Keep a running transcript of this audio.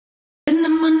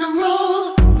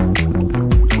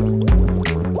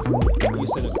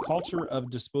culture of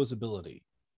disposability.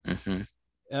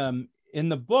 Mm-hmm. In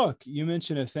the book, you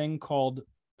mention a thing called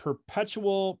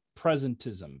perpetual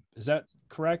presentism. Is that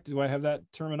correct? Do I have that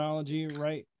terminology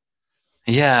right?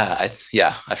 I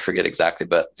forget exactly,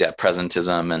 but yeah,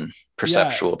 presentism and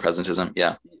perceptual presentism.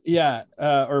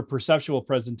 Or perceptual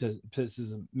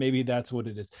presentism. Maybe that's what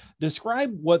it is.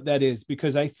 Describe what that is,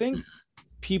 because I think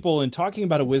people, in talking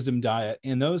about a wisdom diet,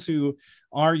 and those who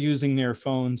are using their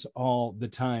phones all the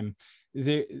time,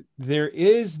 there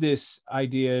is this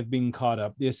idea of being caught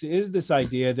up. This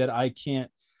idea that I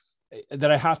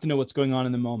have to know what's going on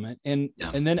in the moment. And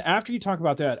then after you talk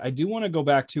about that, I do want to go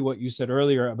back to what you said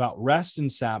earlier about rest and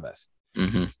Sabbath,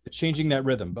 changing that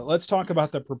rhythm. But let's talk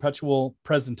about the perpetual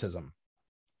presentism.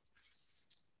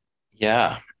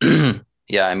 Yeah. I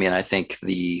mean, I think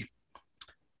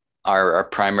our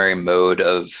primary mode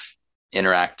of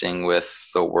interacting with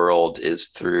the world is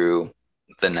through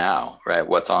the now, right?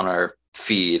 What's on our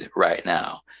feed right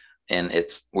now. And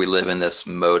we live in this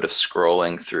mode of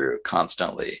scrolling through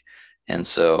constantly. And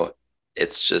so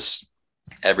it's just,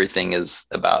 everything is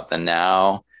about the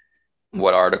now.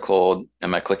 What article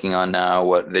am I clicking on now?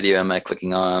 What video am I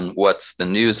clicking on? What's the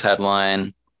news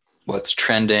headline? What's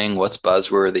trending? What's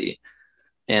buzzworthy?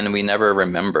 And we never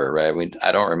remember, right?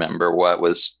 I don't remember what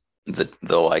was the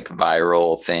like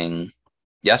viral thing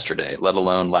yesterday, let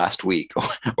alone last week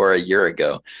or a year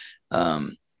ago.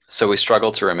 So we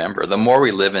struggle to remember. The more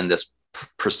we live in this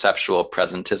perceptual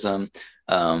presentism,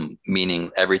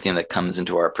 meaning everything that comes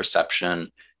into our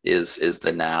perception is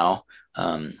the now,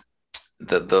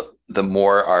 the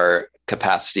more our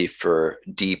capacity for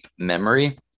deep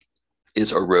memory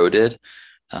is eroded.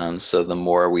 So the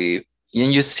more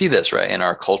you see this, right, in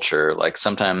our culture. Like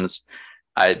sometimes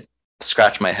I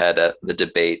scratch my head at the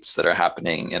debates that are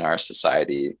happening in our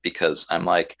society, because I'm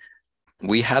like,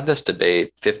 we had this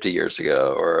debate 50 years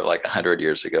ago or like 100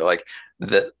 years ago. Like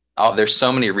there's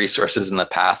so many resources in the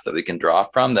past that we can draw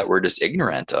from that we're just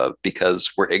ignorant of,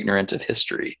 because we're ignorant of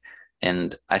history.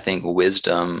 And I think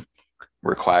wisdom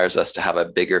requires us to have a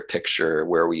bigger picture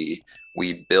where we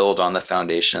build on the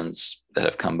foundations that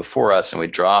have come before us, and we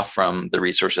draw from the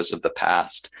resources of the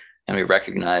past, and we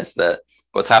recognize that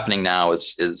what's happening now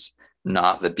is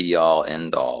not the be all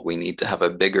end all. We need to have a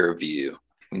bigger view.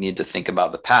 We need to think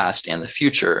about the past and the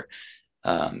future,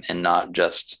 and not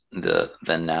just the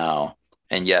now.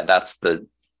 And yet that's the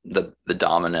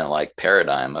dominant like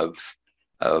paradigm of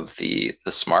the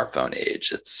smartphone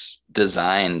age. It's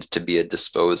designed to be a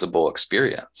disposable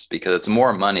experience, because it's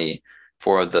more money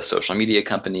for the social media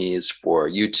companies, for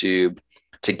YouTube,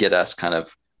 to get us kind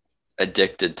of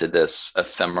addicted to this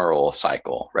ephemeral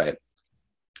cycle, right?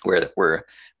 Where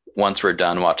once we're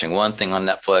done watching one thing on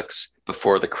Netflix,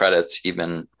 before the credits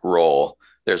even roll,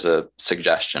 there's a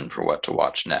suggestion for what to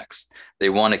watch next. They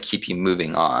want to keep you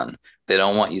moving on. They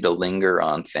don't want you to linger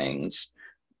on things.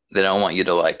 They don't want you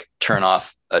to like turn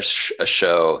off a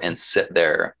show and sit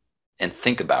there and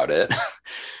think about it.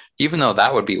 Even though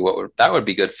that would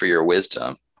be good for your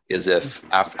wisdom, is if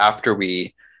after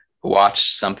we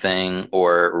watched something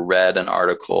or read an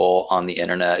article on the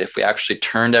internet, if we actually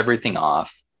turned everything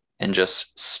off and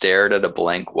just stared at a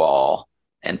blank wall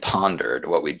and pondered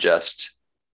what we just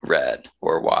read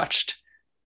or watched.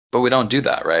 But we don't do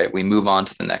that, right? We move on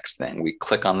to the next thing. We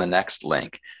click on the next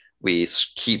link. We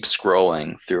keep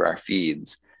scrolling through our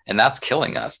feeds, and that's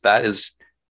killing us. That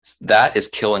is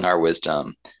killing our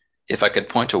wisdom. If I could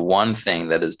point to one thing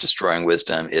that is destroying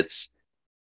wisdom, it's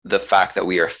the fact that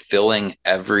we are filling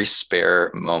every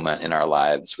spare moment in our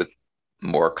lives with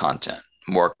more content,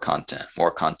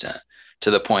 to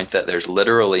the point that there's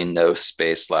literally no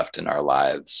space left in our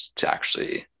lives to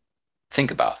actually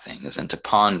think about things and to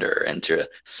ponder and to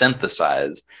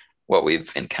synthesize what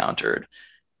we've encountered.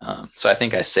 So I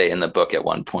think I say in the book at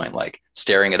one point, like,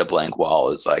 staring at a blank wall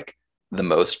is like the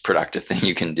most productive thing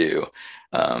you can do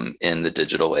in the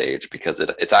digital age, because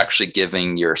it's actually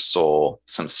giving your soul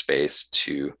some space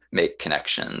to make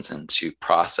connections and to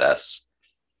process,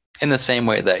 in the same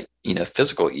way that,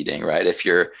 physical eating, right? If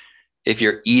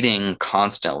you're eating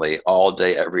constantly all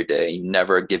day, every day, you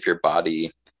never give your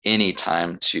body any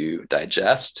time to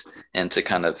digest and to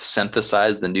kind of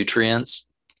synthesize the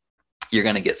nutrients, you're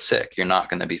going to get sick. You're not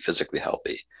going to be physically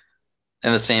healthy.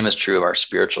 And the same is true of our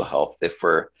spiritual health. If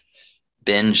we're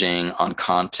binging on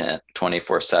content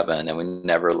 24/7 and we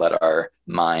never let our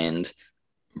mind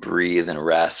breathe and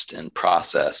rest and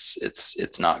process,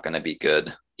 it's not going to be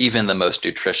good. Even the most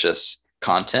nutritious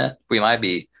content, we might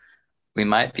be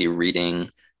reading,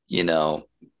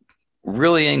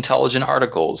 really intelligent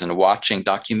articles and watching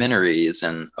documentaries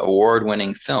and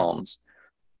award-winning films,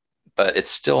 but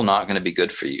it's still not going to be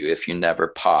good for you if you never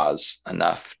pause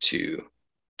enough to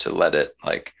let it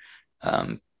like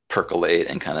percolate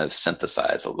and kind of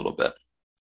synthesize a little bit.